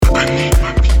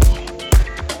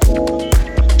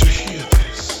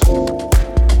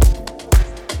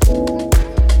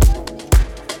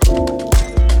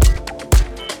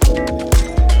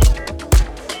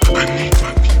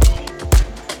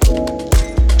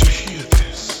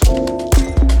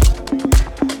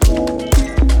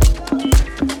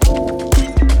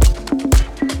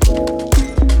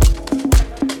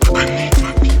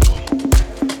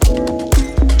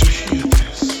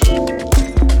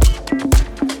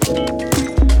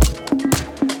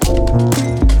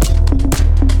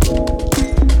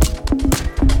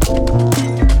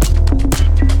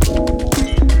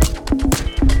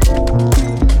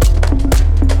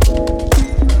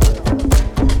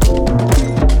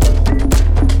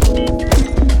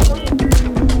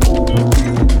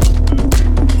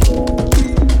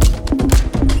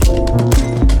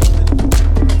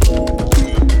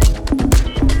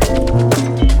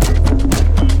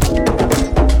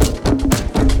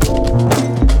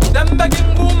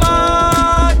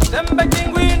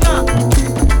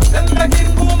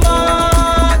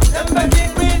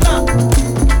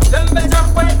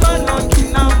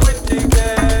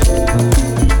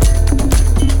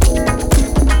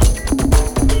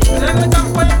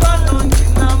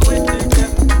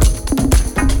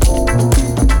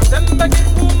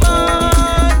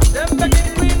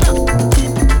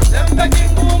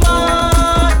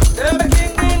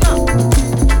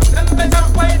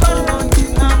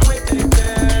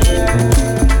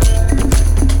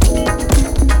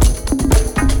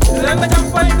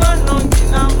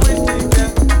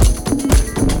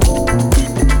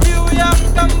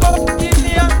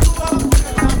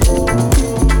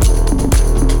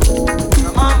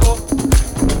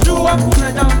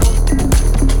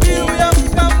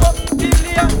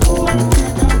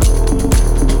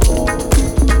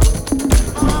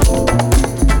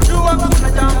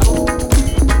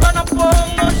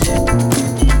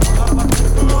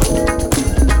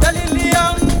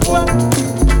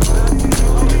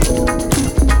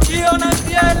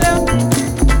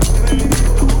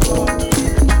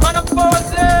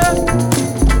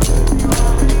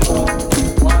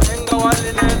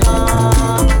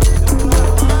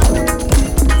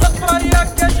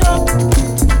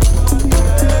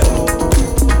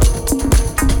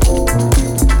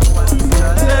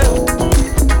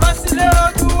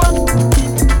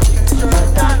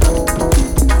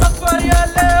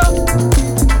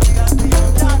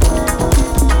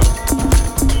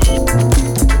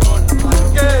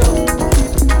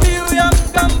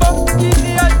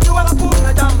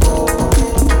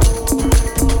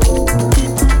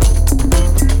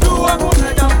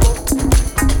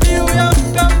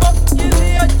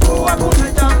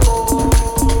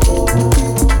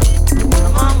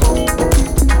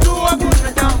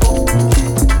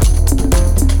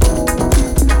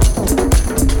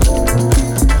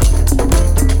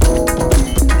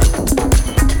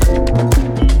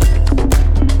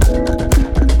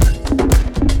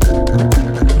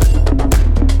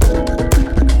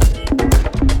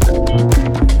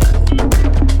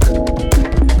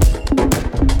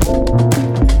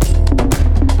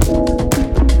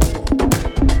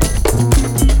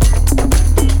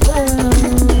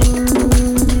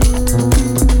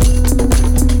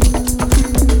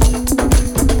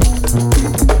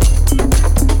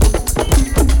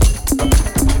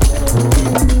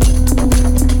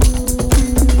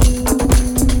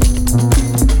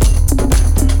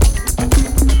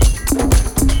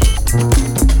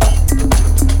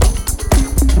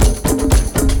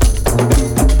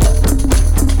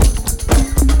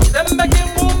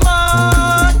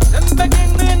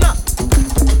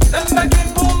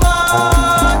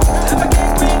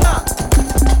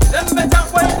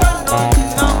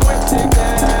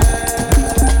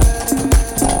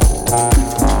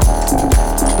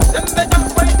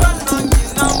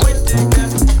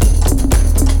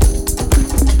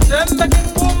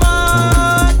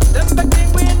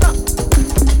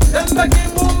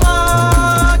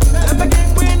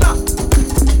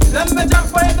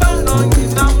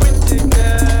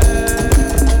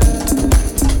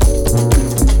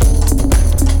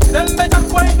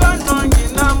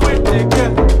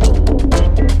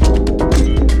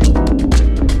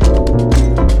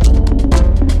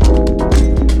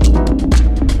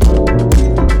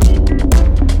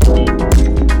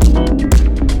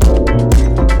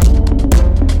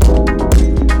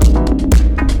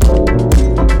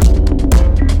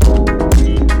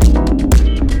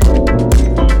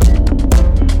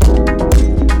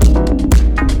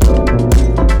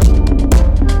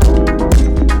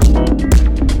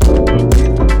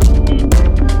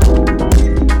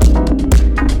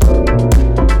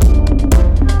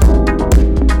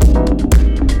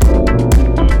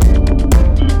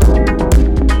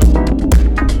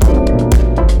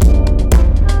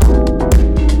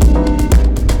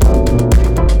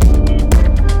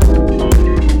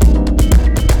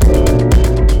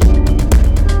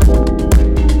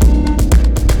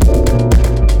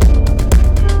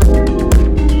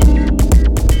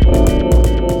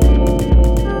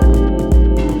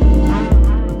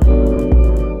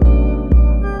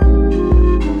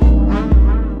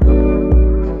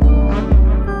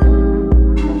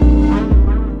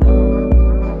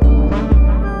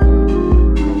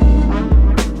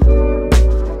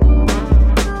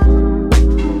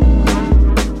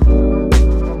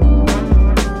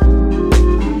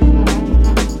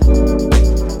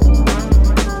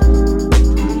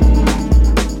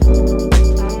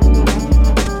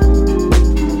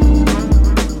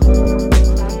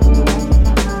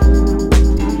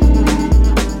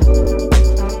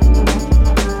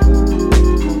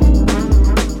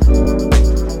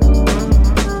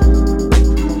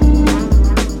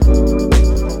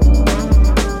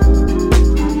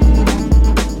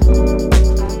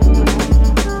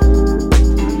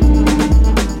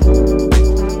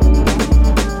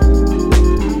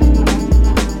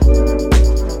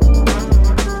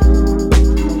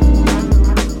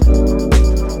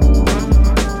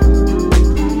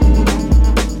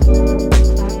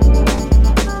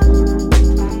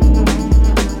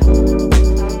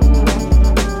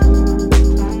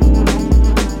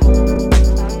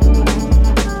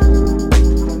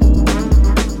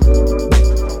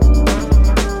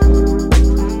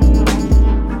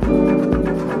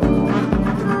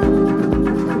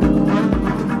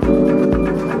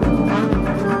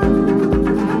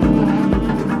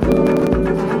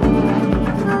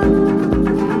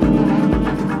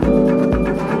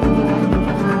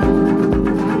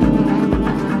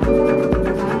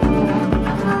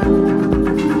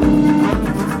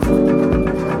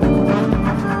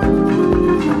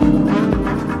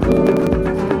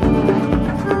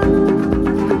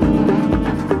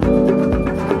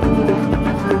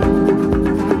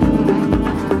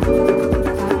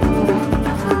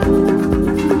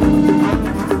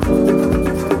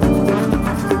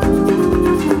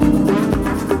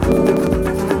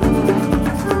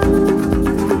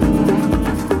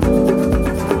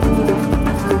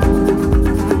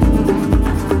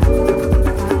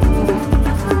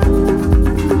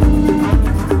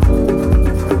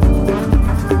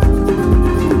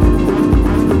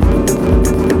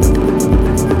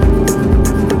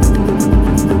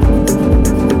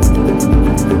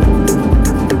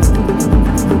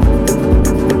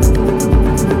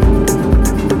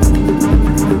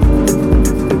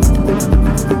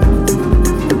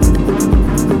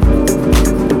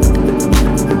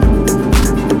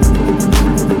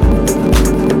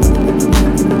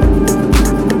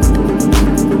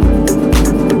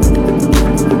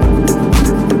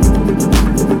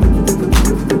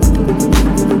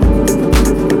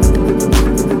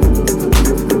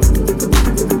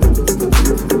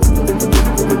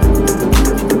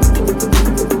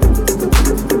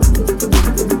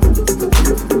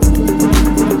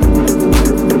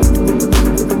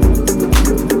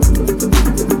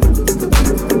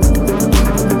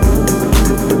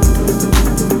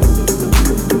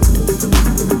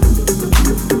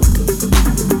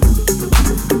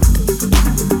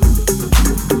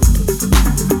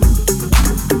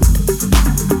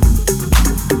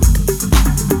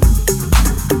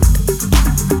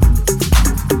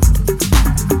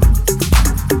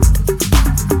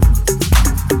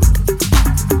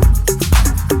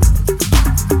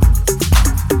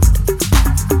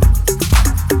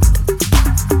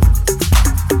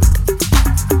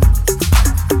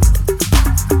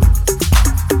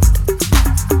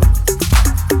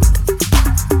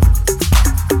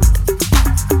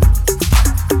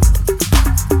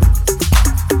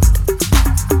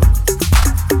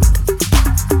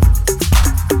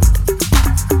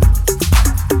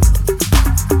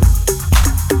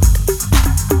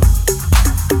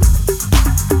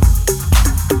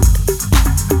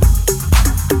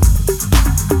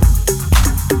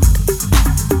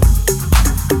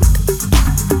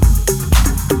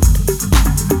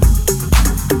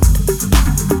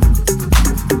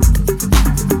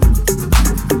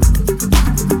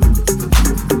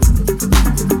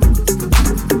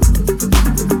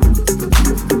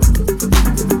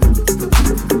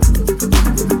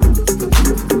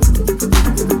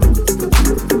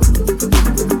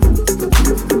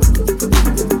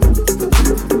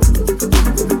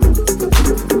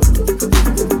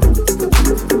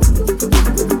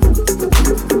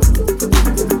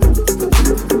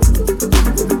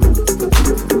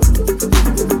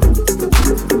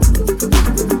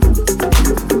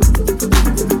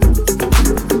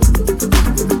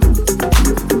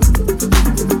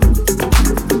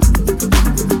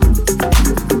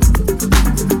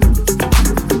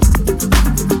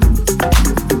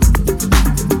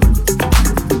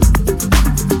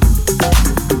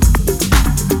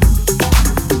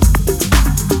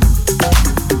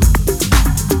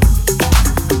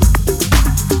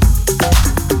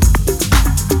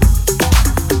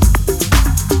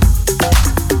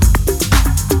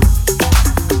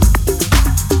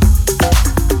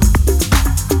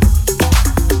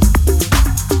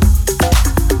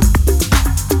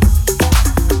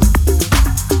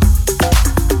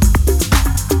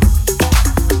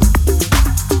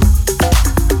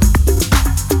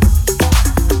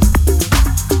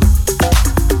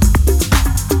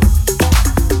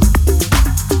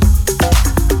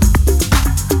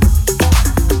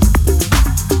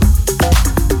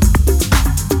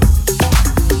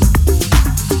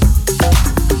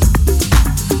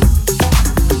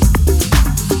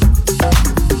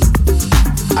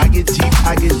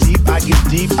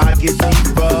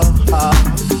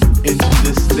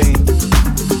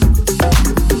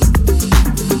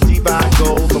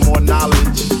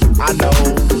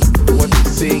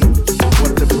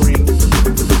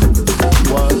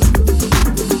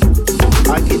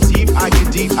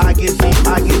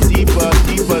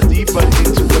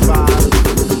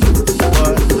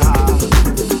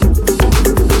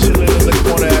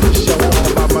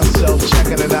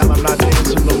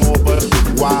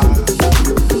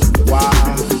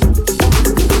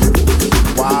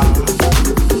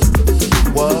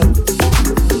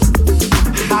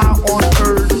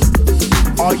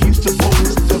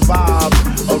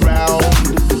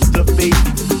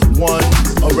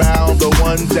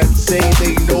that say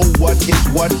they know what is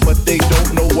what, but they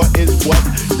don't know what is what.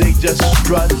 They just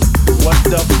strut. What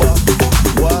the fuck?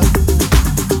 What?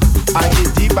 I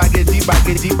get deep, I get deep, I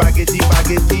get deep, I get deep, I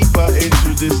get deeper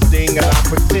into this thing, and I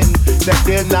pretend that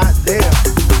they're not there.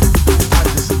 I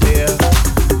just stare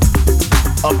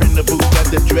up in the booth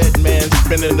at the dread man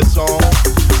spinning the song,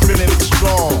 spinning it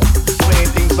strong, playing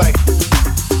things like,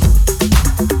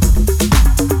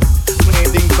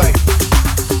 playing things like,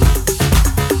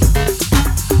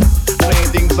 playing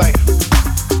things like,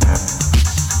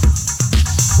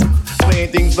 playing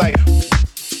things like,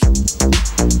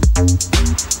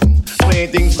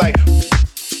 playing things like,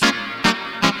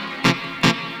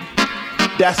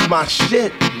 that's my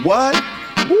shit. What?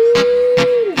 Woo!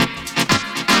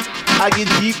 I get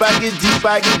deep, I get deep,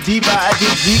 I get deeper, I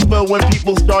get deeper when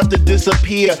people start to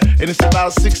disappear, and it's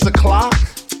about 6 o'clock.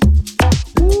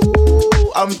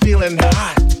 Ooh, I'm feeling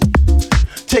hot.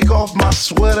 Take off my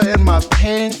sweater and my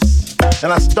pants,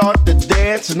 and I start to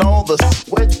dance, and all the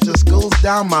sweat just goes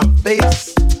down my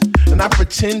face, and I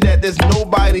pretend that there's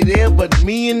nobody there but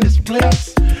me in this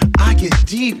place. I get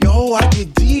deep, yo, I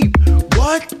get deep.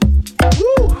 What?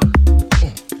 Woo!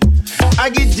 I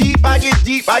get deep, I get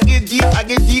deep, I get deep, I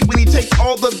get deep when he takes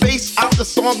all the bass out the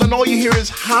song and all you hear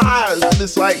is highs, and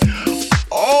it's like,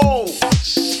 oh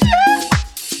shit.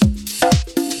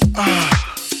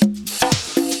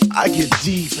 I get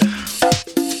deep.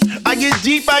 I get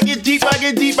deep, I get deep, I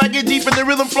get deep, I get deep, and the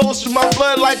rhythm flows through my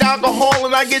blood like alcohol,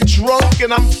 and I get drunk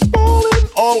and I'm falling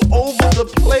all over the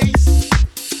place.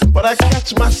 But I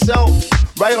catch myself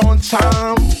right on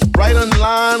time, right on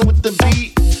line with the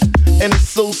beat. And it's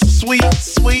so sweet,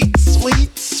 sweet,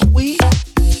 sweet, sweet.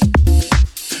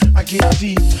 I get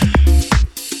deep.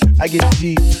 I get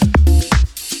deep.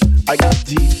 I get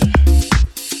deep.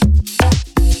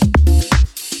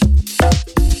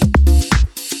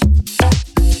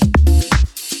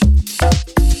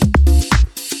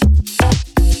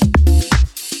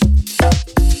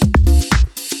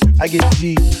 I get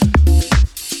deep.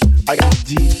 I get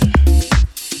deep.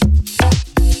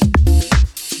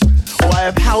 Why,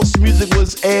 if house music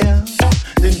was air,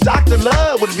 then Dr.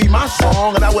 Love would be my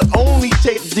song, and I would only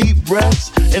take deep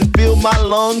breaths and fill my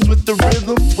lungs with the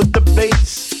rhythm, with the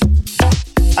bass.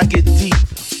 I get deep.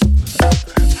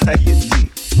 I get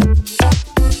deep.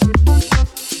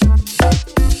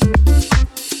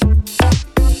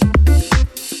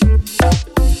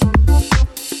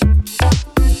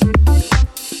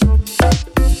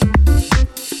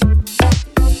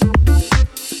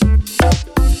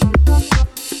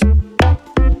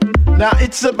 Now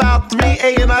it's about 3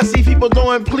 a.m. and I see people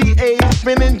doing plie,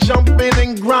 spinning, jumping,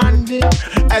 and grinding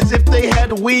as if they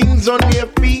had wings on their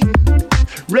feet,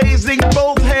 raising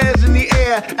both hands in the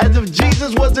air as if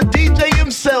Jesus was the DJ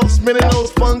himself, spinning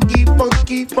those funky,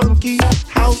 funky, funky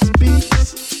house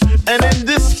beats. And in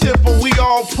this temple we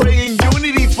all pray in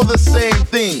unity for the same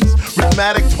things.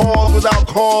 Rhythmatic pause without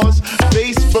cause,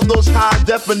 bass from those high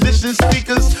definition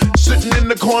speakers sitting in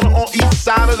the corner on each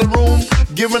side of the room,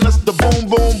 giving us the boom,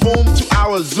 boom, boom to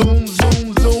our zoom,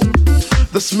 zoom, zoom.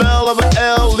 The smell of an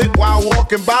L lit while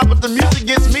walking by, but the music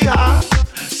gets me high.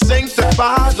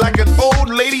 Sanctified like an old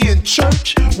lady in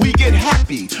church, we get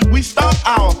happy, we stomp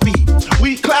our feet,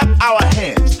 we clap our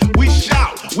hands, we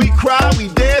shout, we cry, we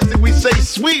dance, and we say,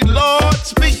 sweet Lord,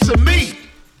 speak to me.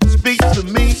 Speak to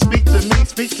me, speak to me,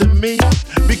 speak to me.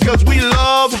 Because we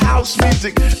love house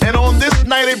music, and on this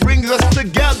night it brings us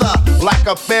together like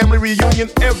a family reunion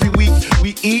every week.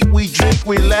 We eat, we drink,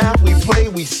 we laugh, we play,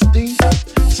 we stink.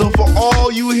 So for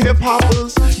all you hip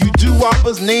hoppers, you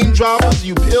doo-woppers, name droppers,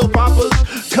 you pill poppers,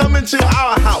 come into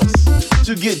our house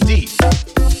to get deep.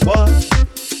 What?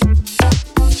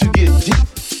 To get deep.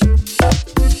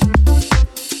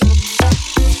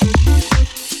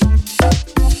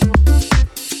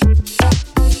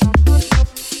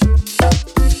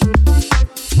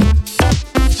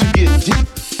 Get deep,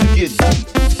 get deep,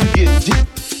 get deep,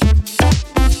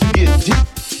 get deep,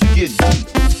 get deep,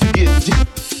 get deep,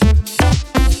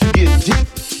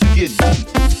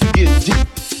 get deep,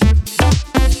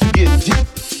 get deep, get deep,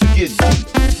 get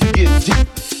deep, get deep.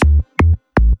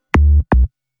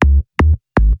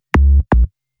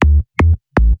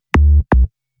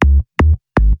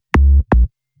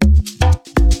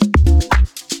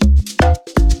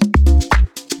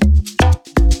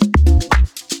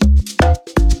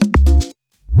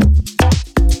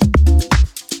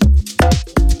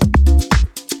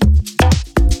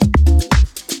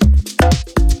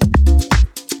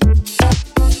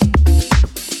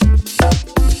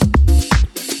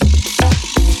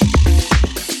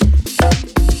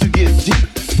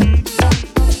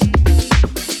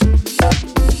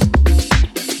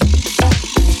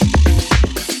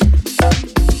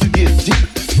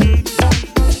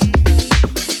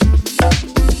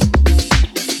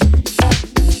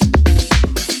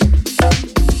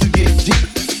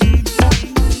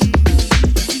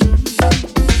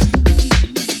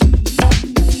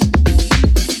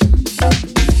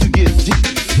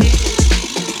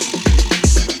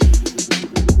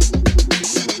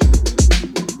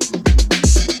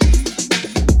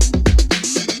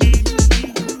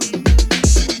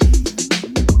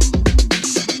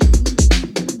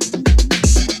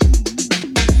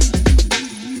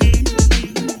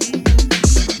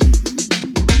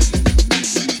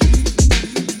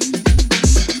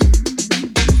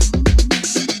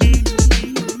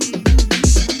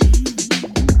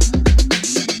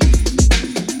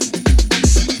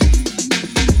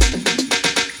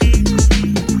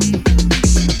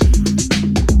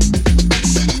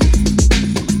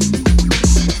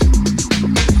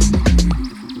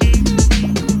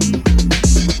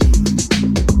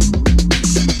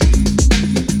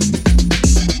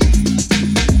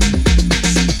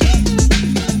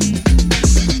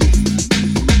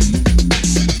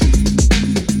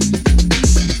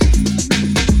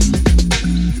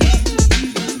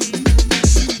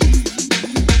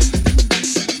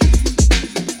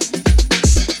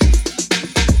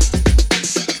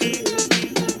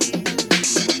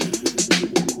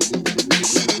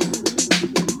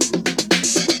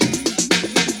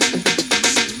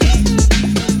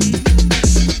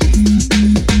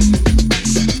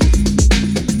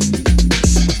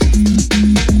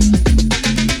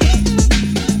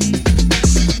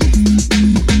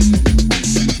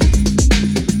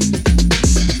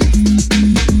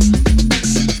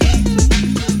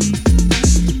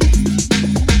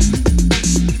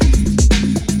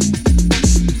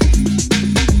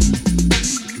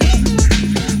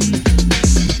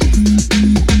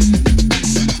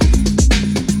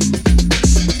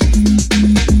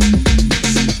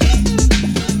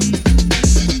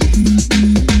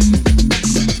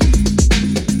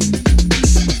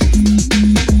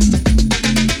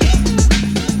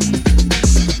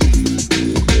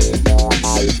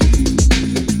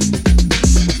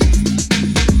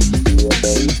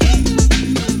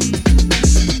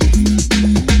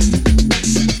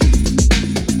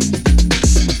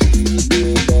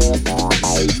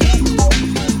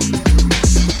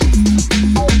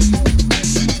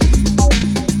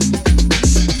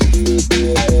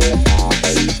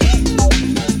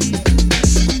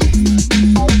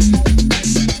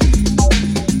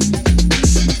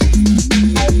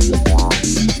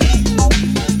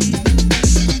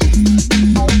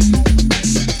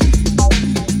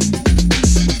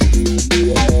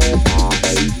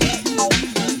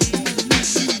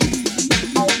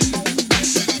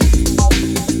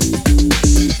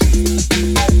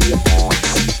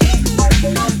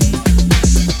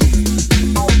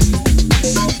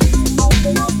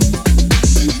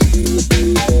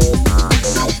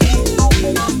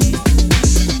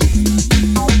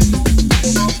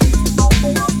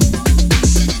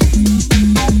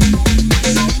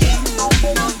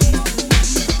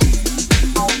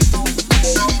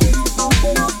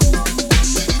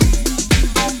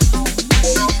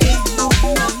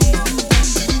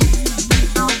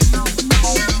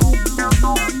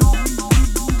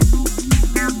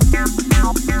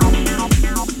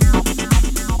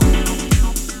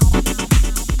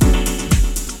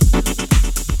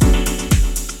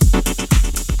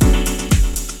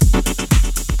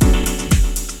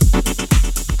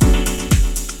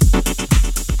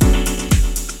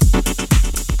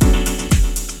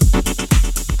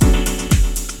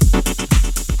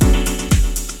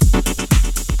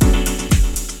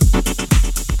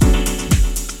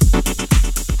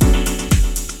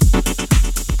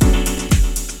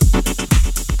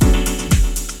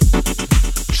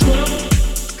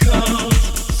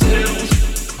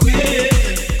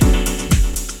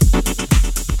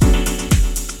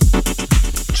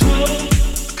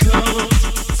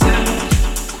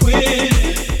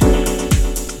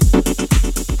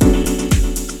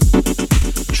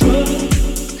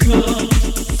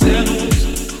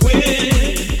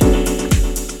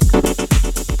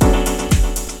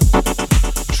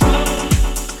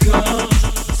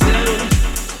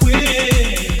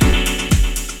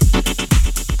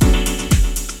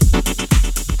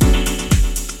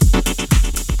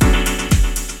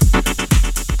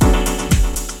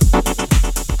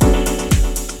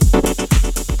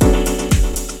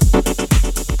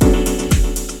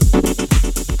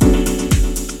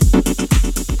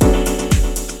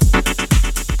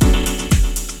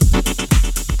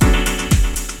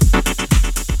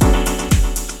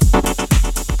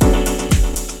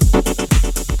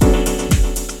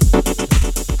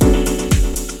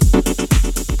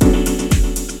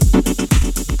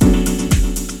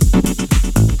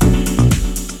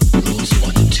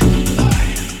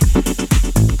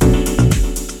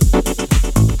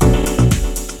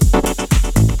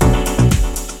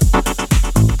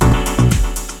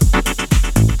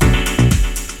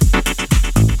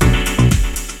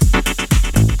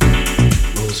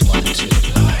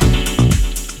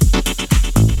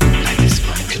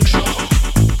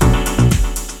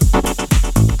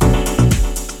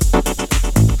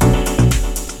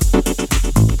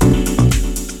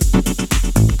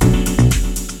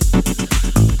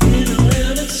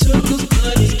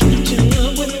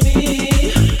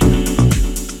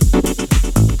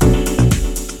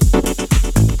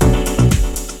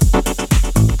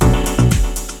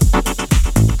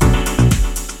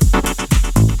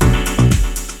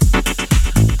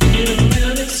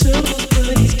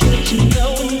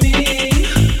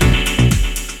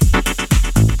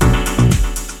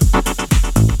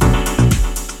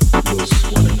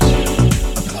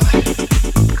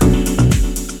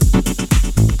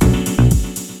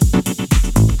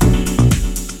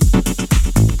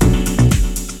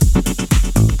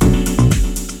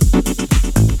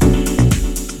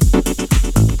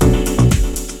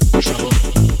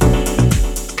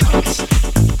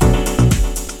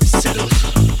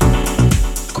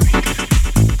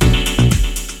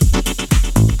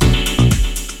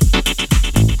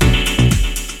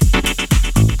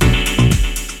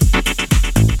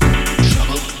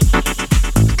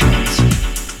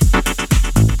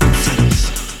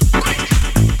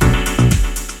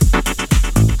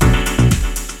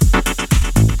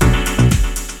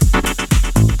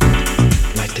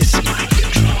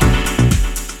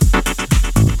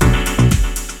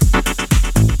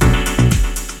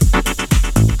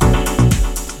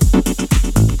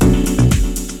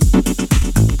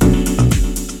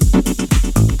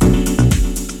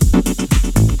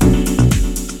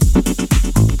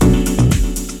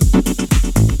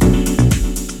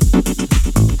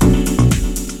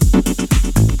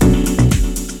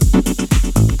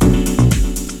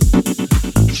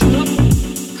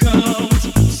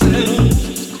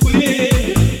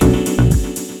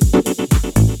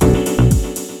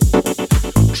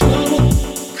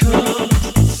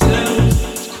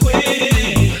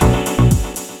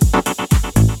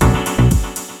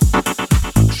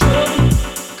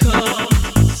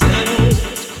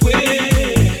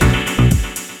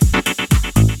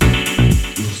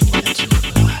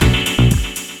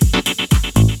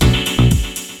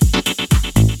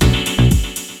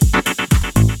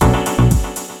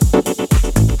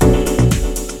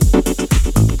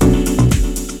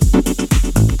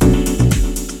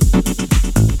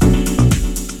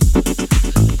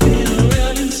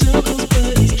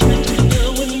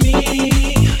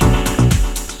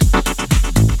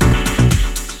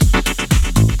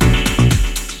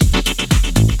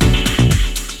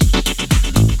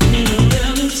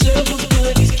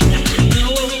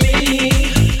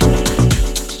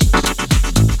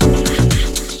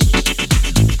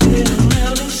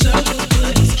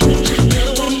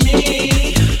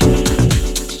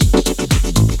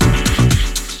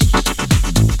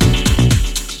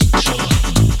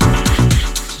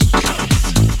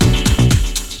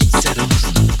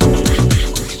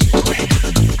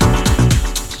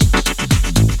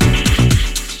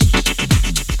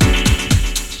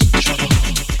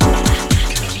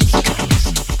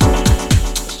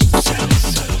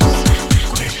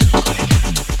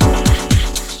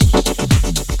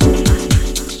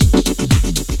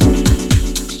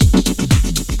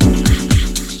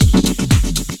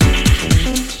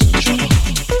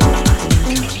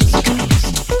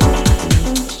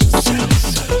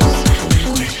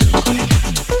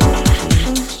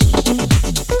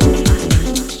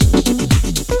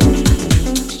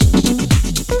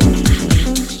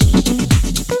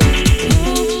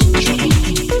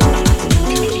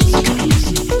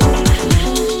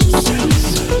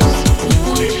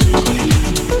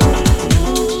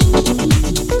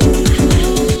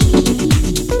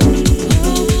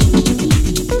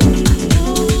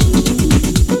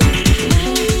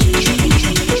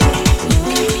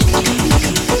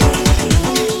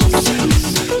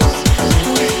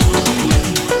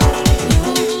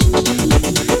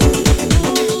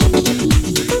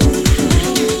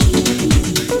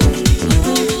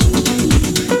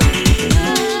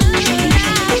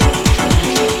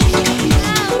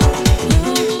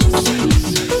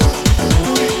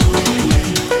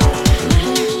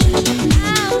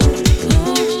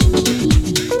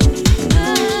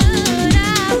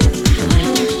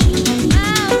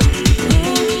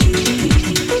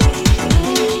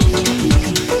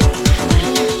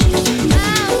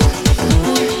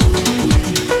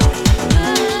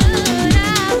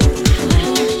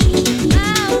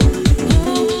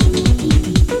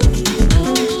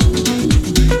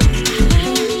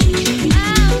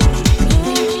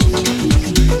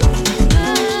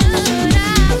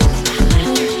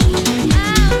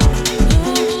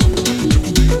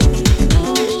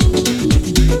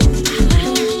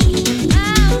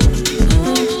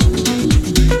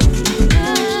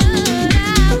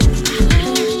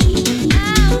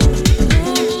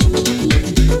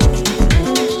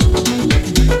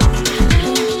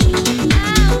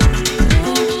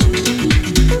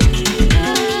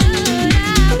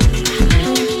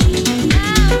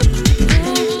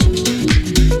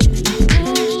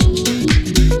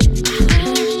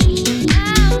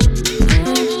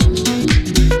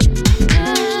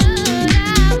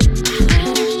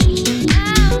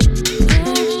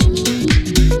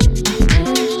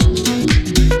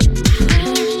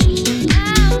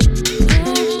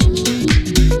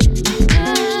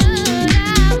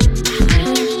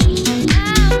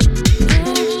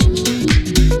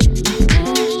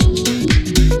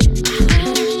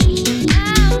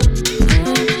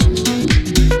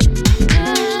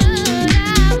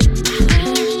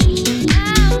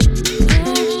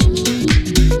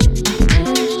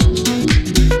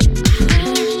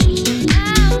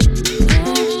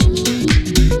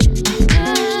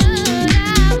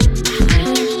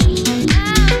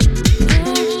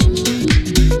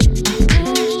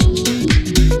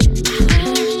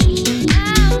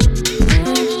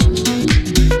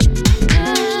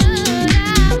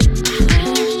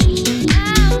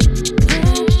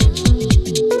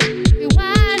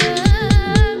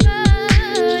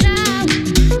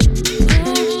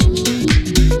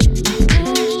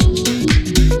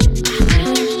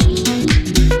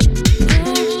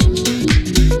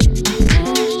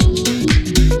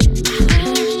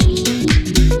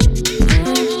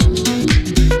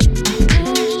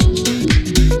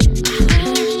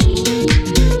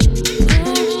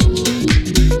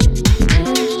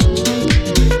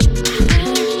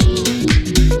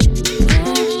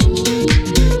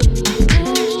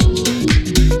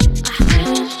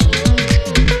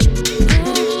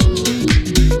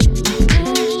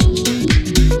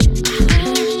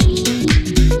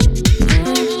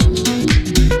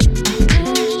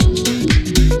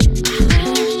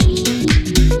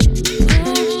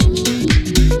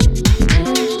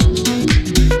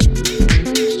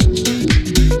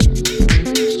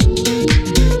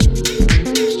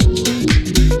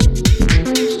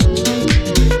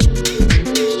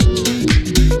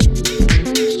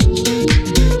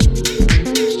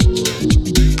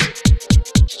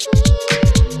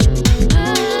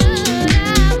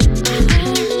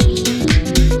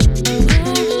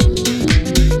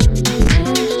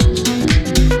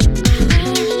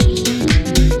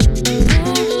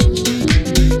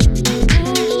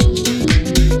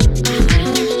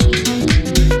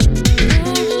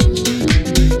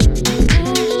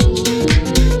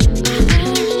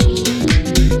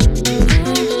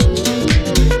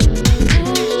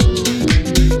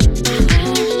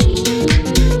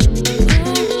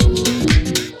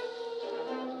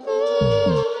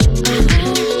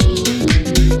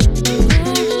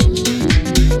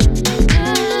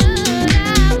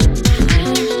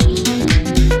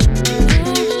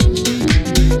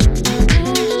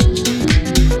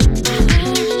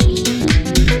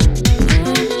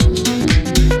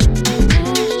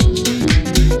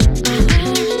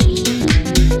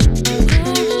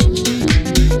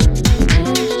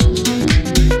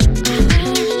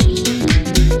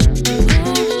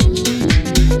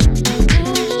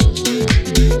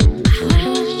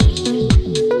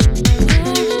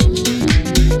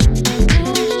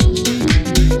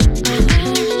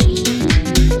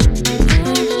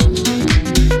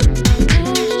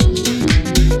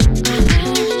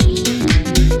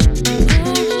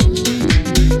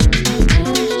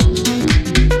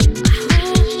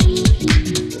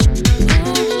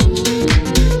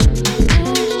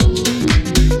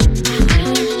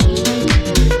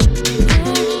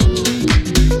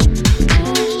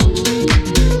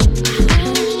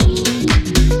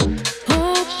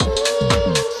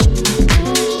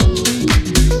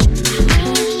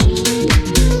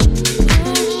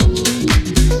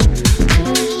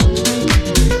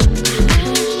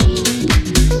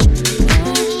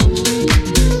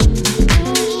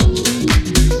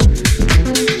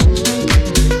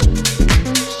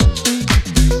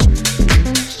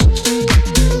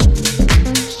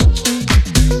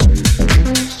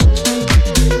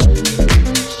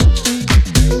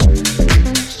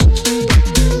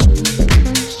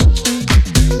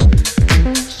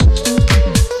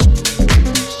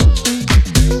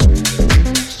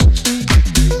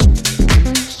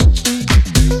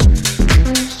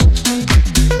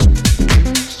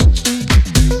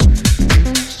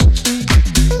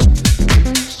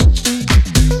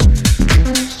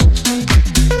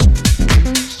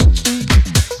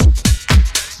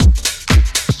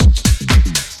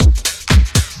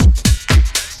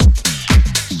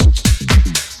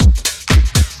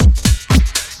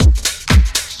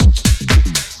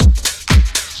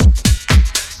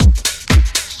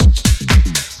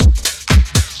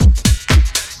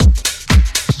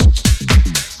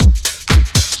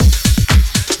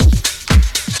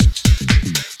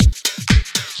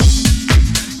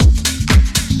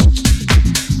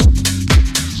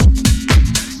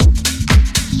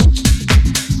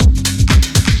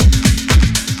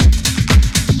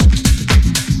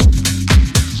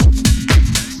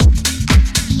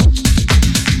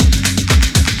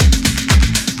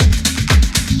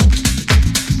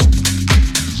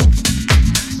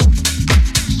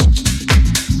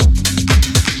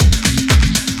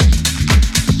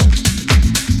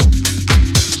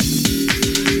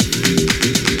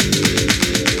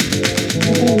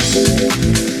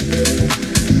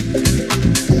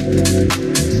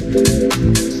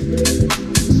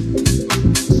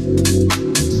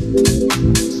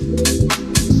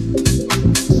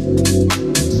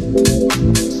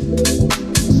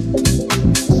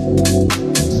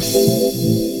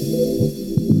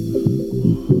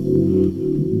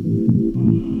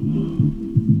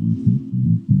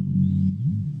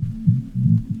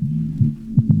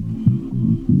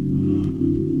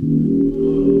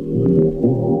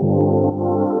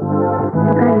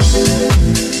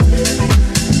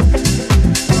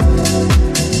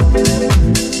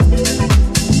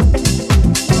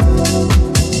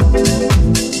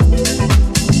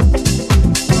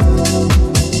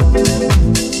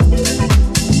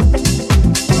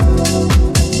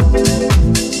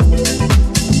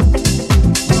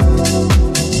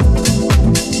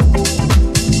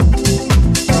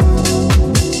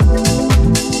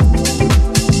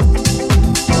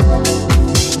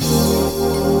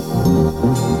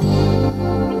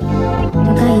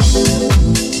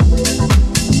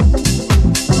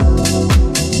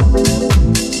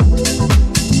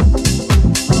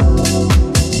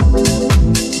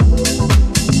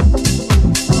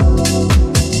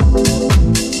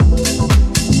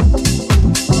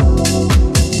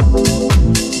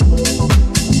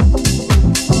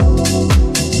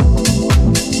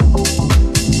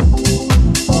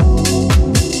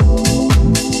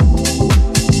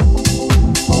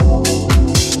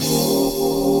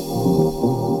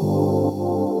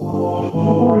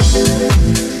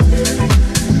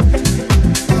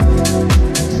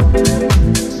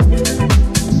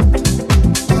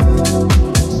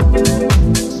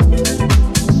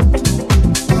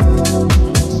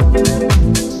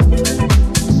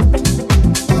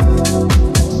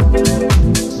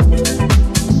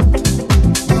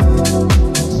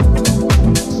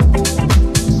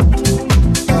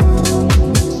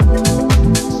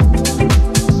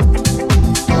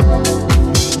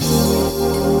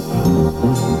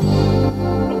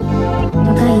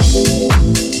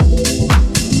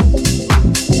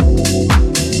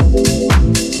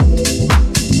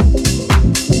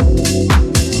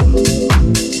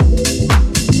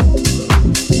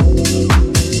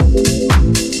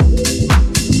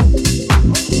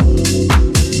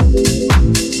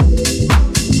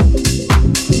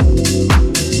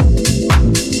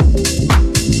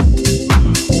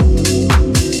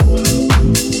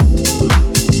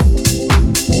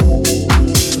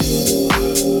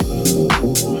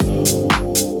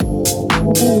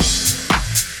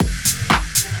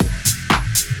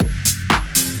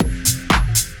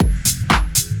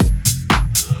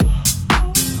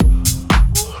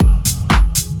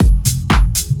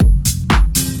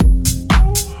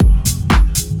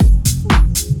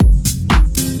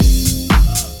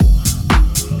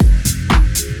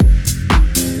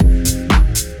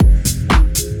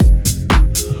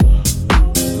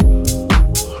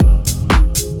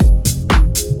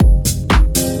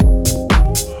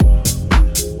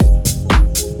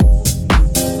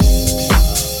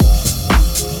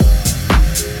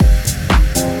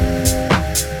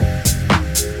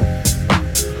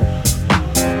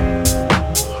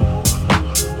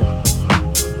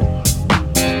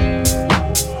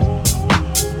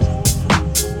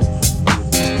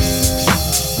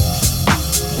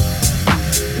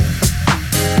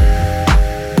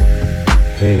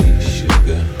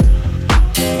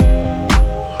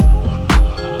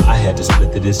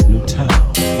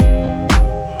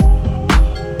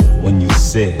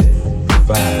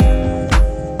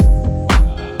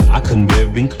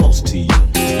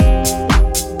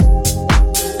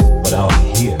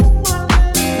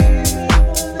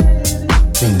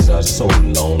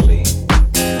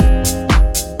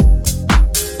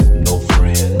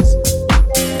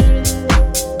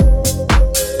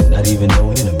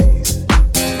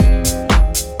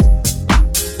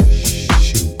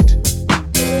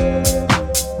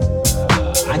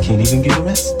 even get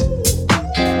arrested.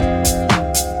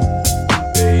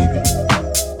 Baby.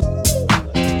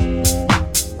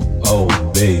 Oh,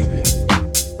 baby.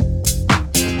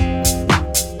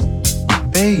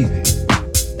 Baby.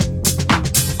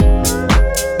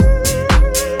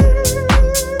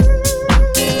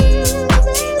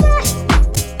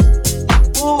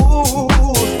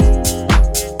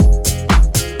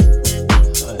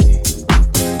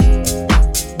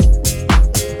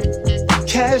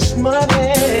 Cash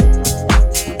money,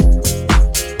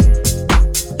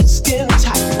 skin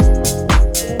tight,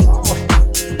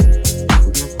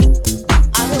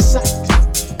 out of sight.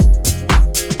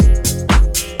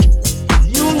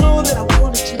 You know that I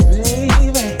wanted you,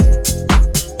 baby.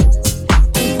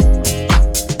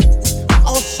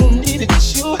 Also needed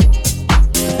you,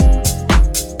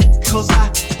 'cause I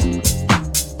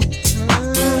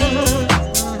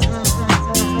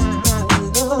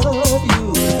love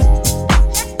you.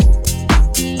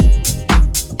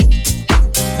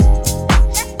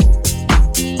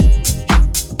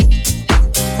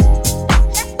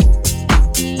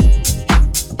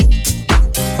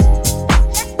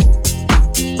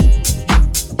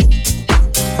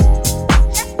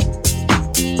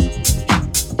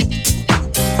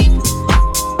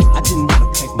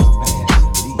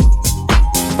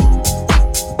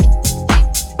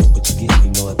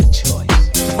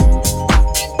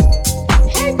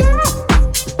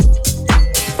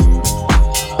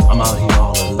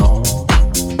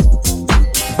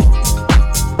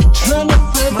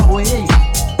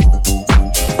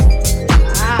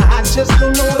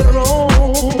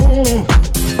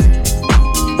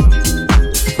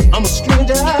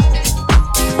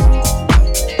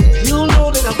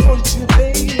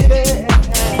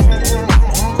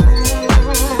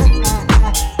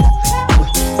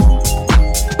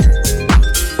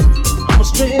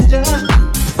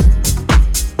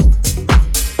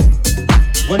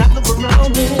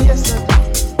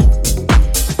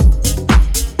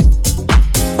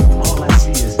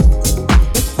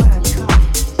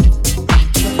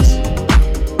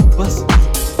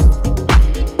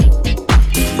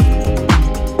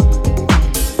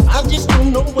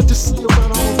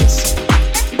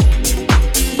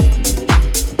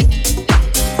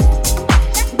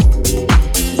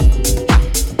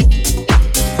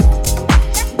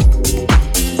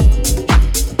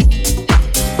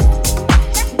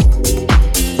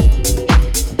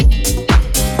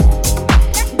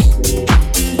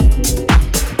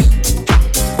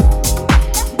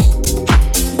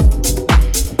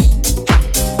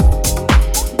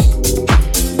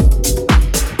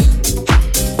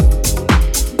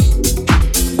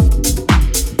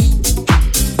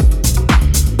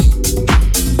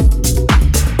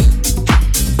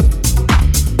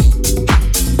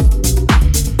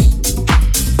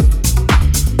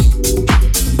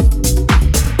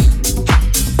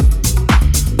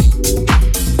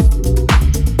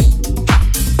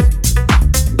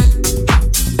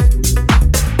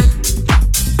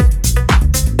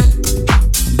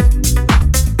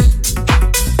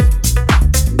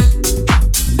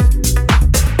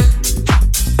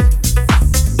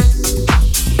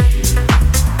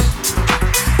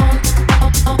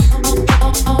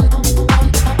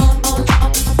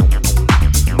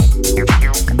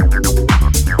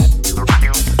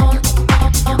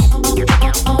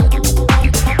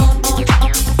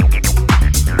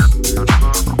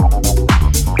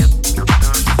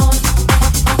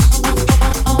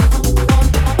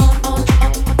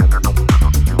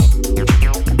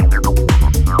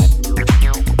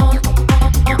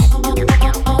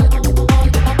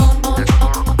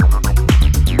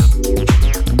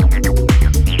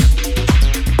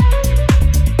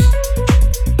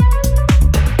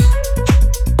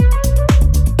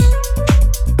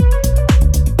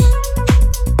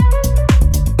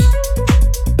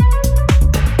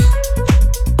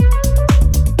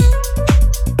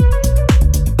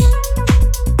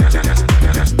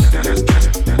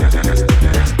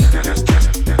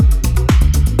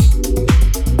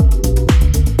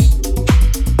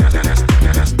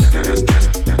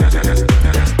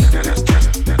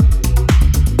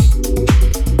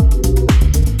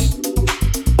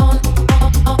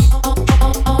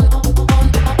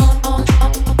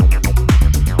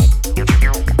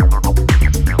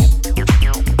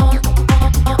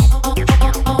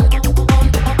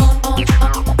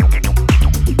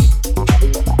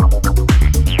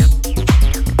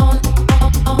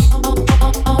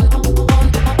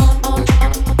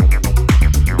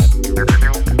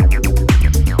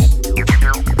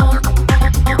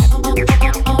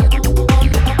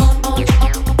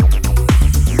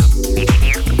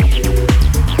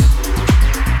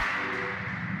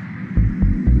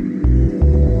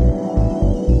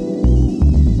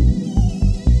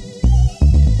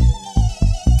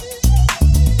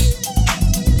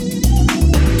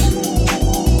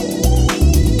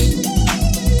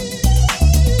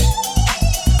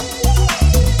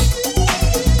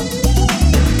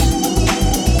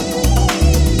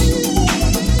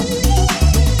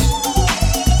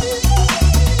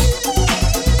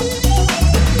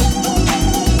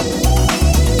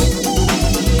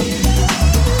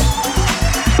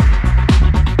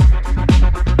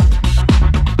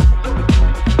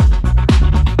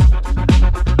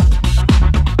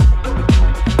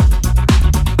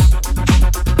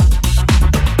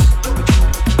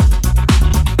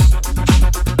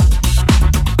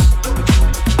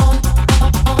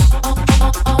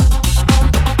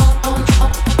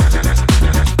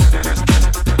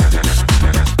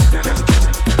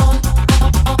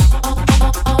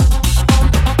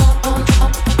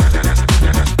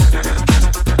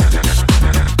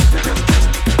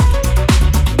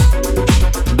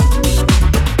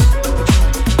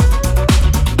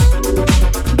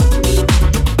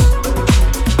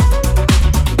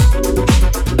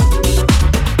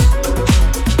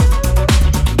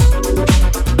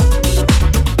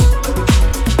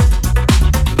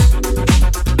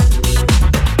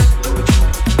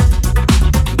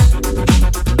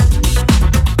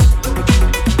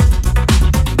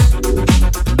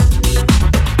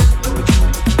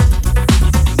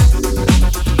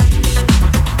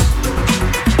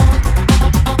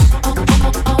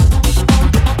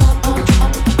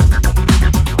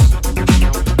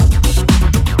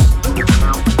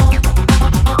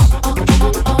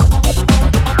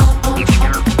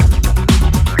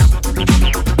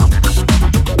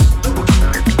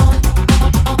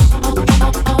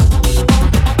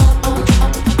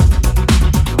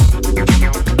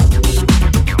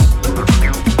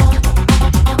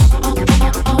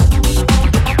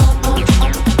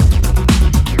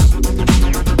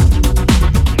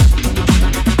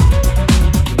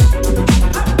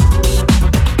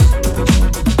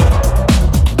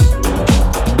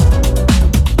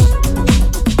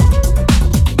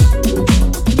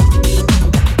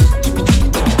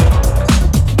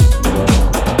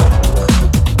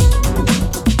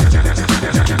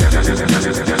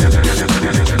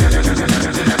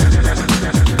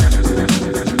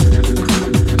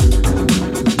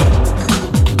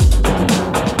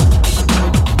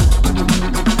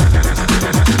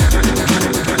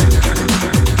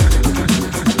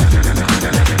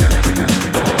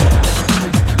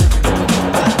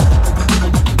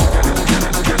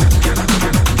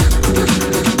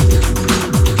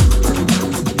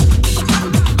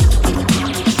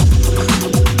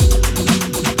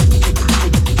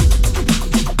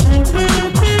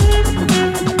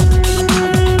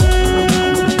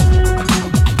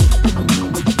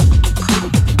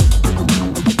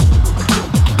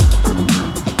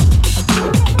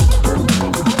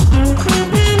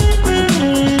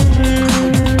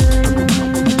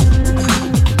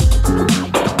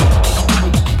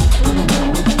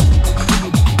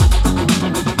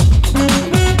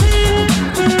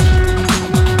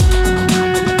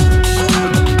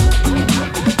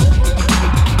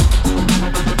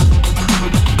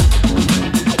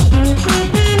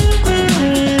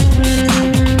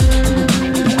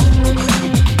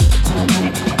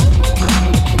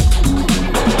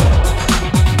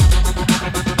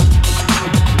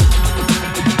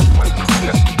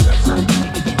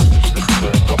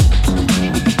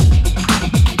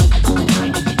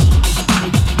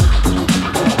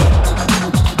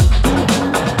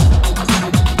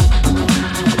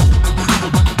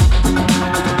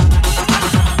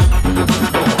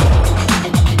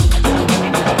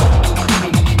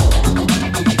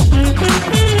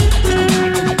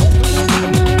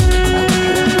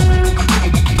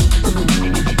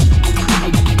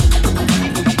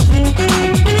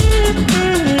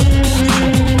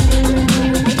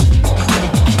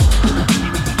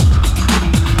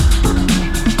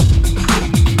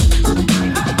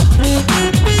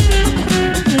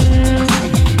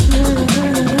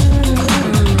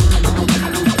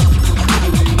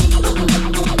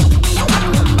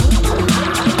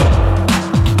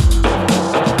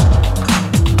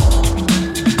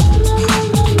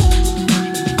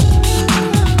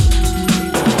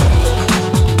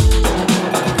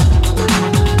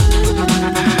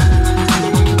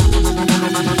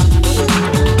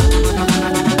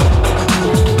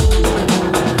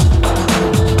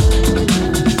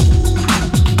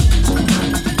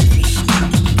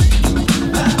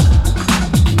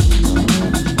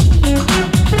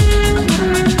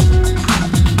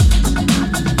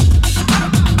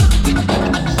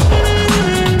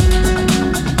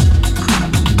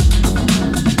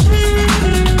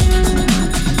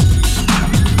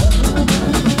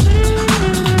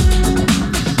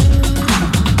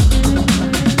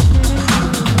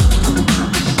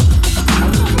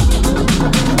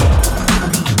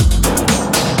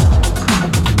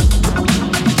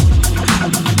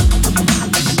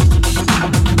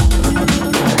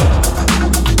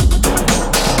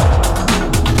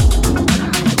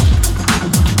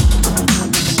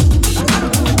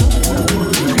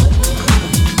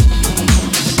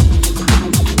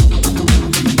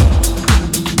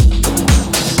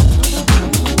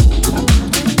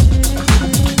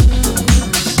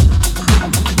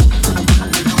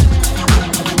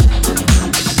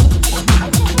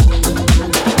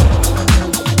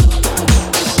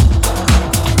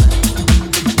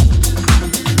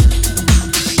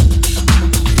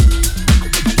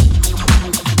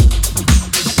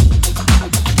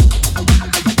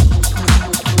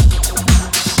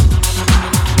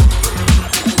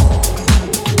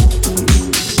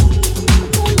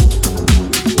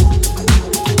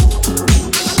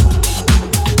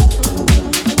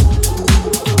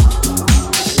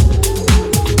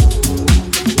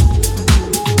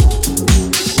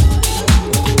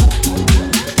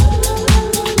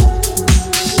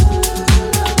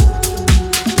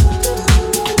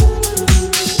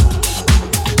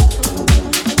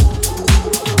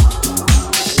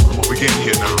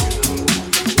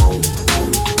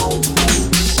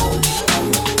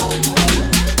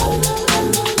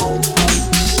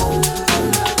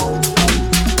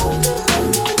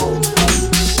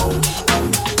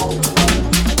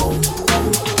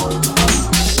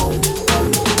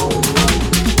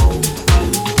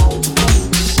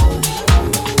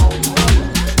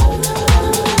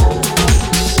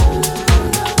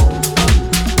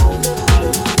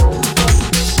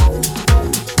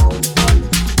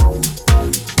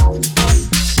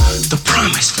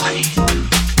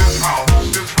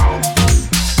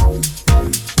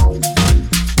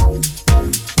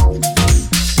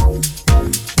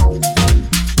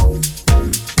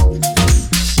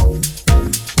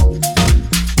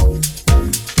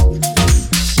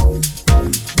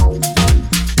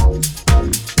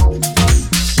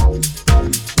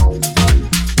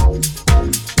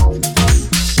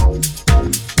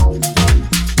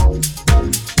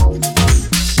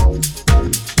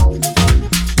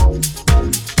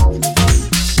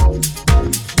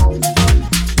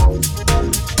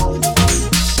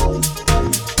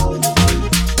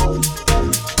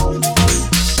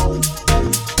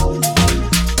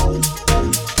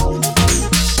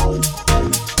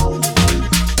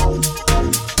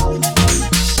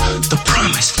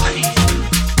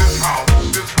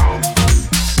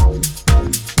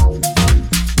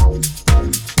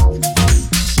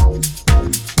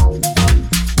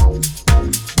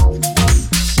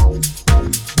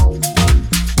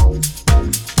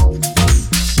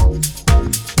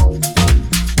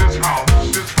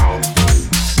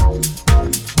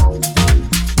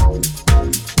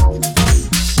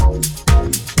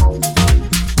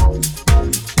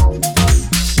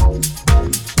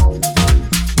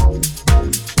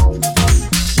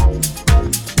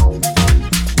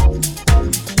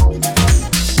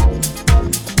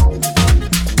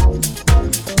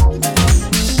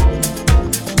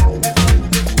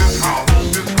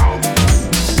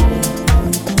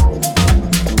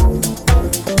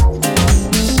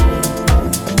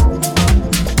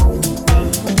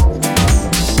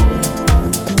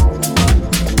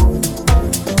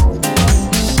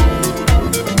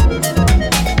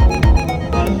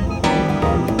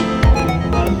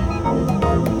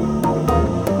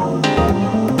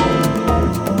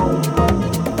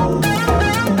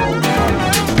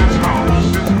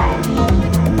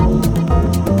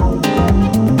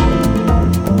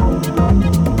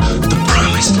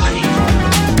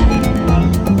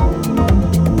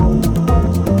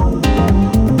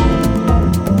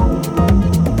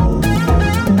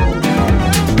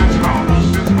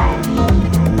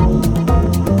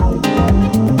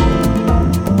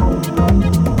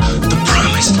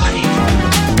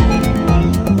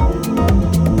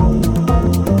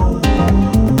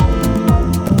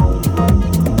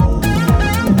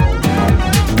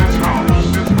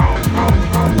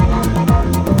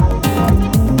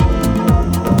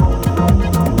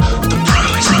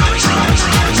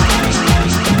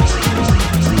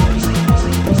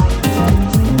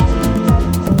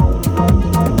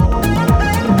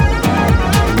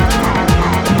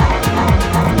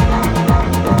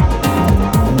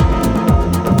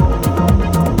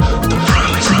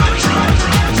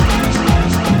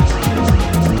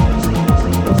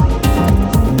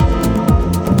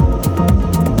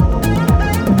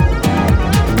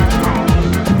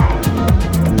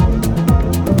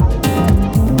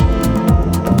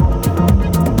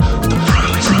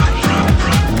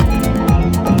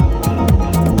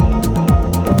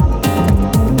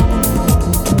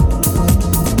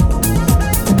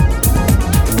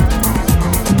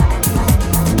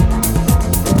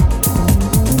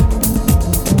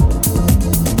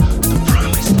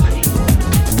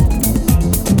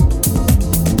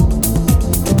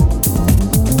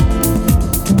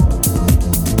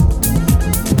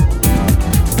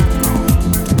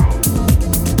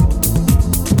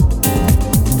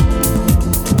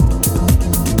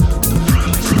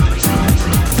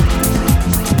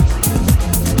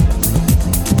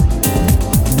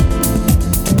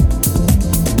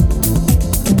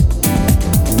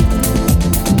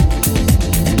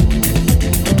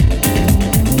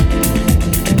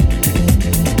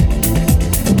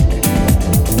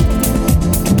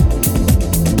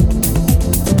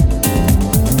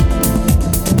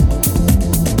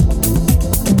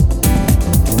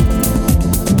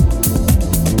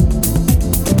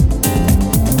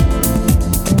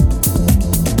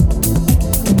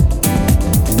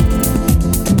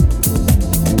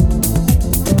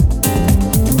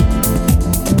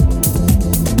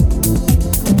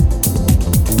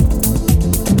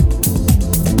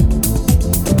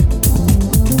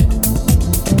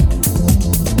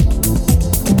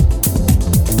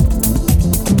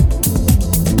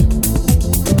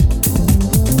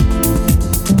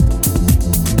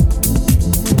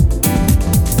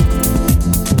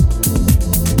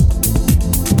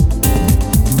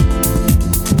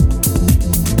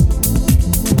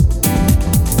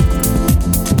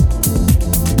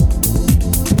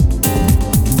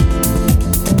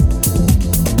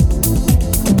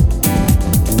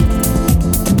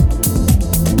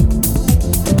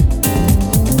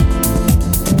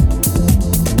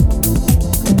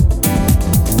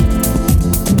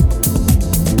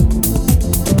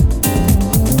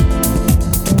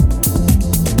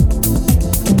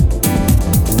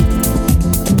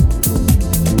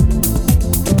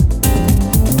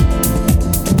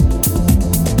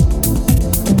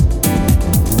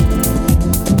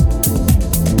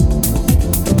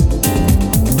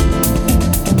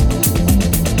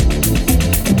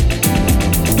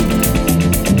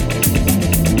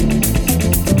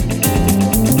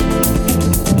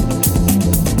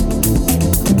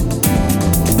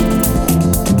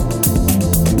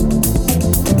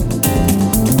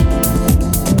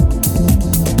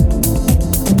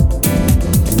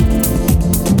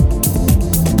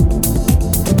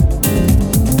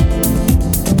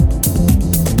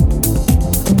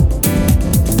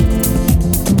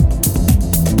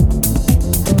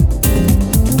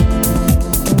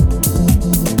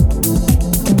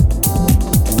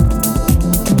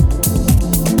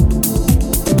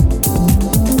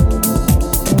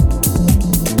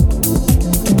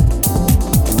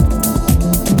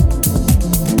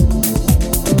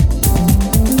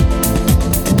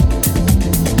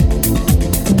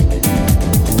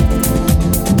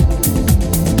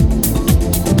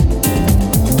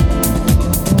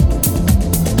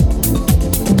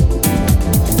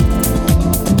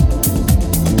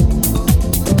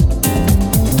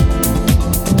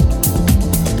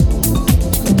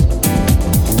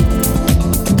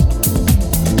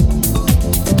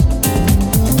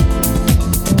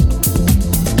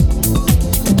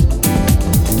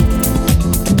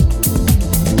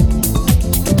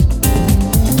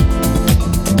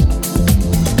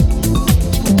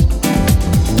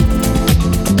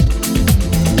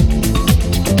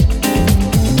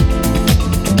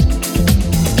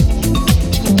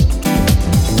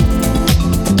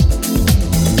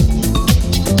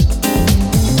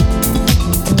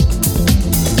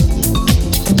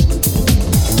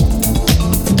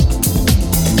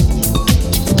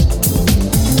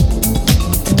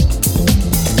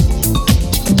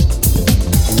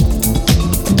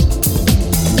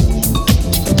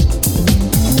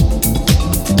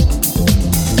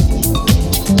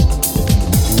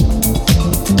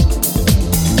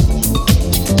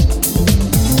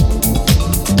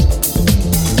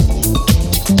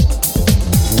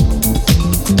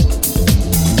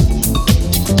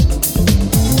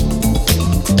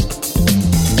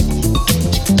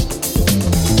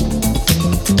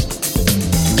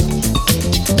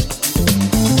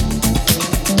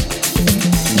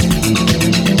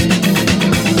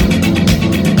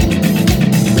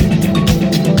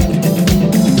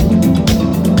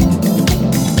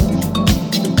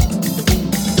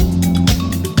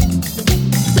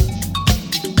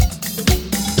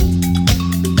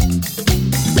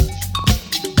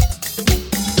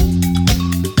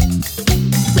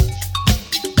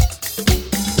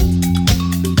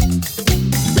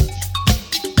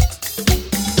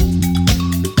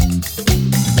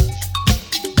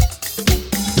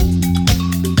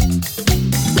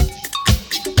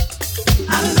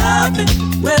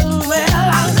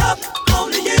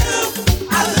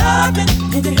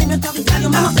 Can't you hear me talking to your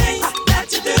mama? Things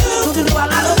that you do. Don't you know I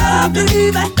love you,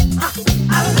 baby?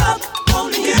 I love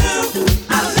only you.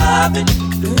 I love it.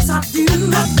 Yes, I do.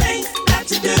 The things that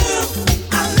you do.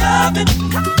 I love it.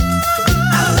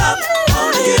 I love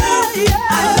only you.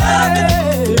 I love it.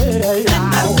 And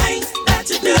the things that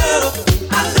you do.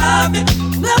 I love it.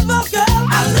 Never girl.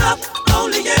 I love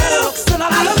only you. Still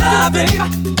I love it.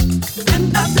 And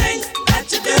the things that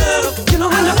you do. You know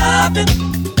I love it.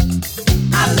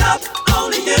 I love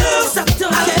only you.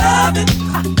 I love it.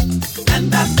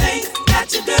 And the things that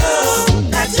you do.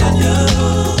 That you do.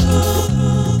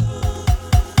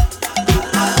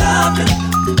 I love it.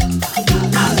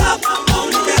 I love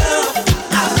only you.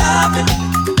 I love it.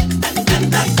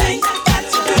 And the things that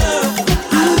you do.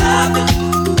 I love it.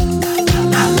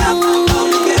 I love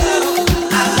only you.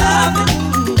 I love it.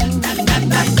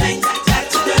 And the things that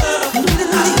you do.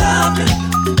 I love it.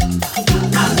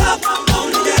 I love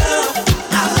only you.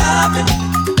 I love it.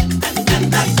 And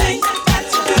the things that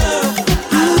you do.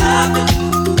 I love it.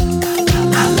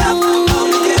 I love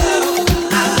only you.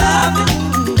 I love it.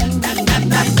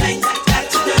 And the things that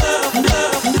you do.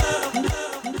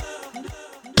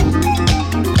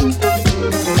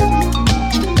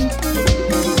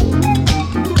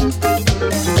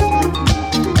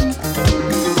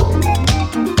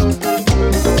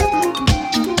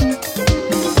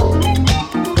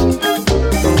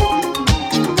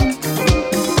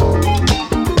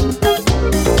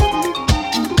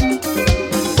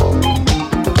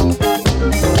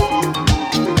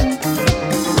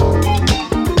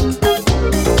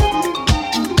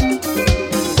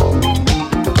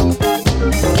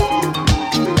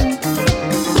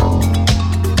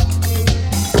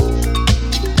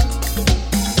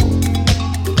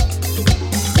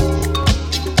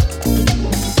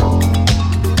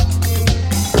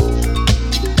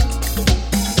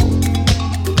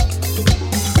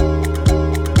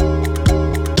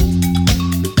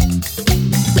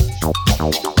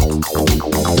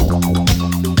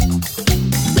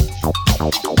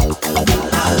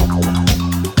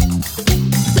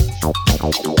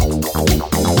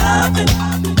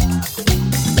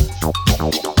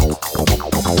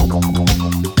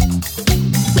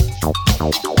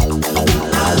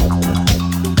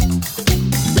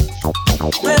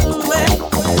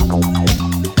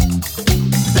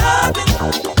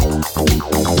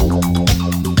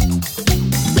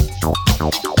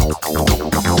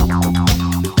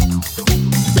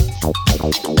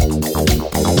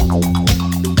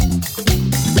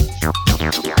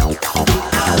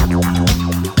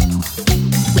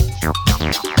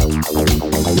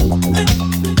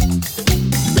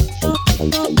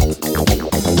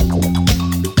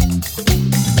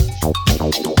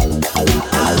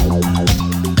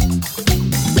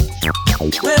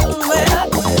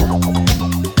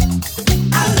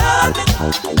 I love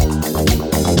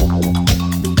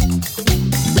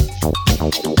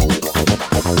it.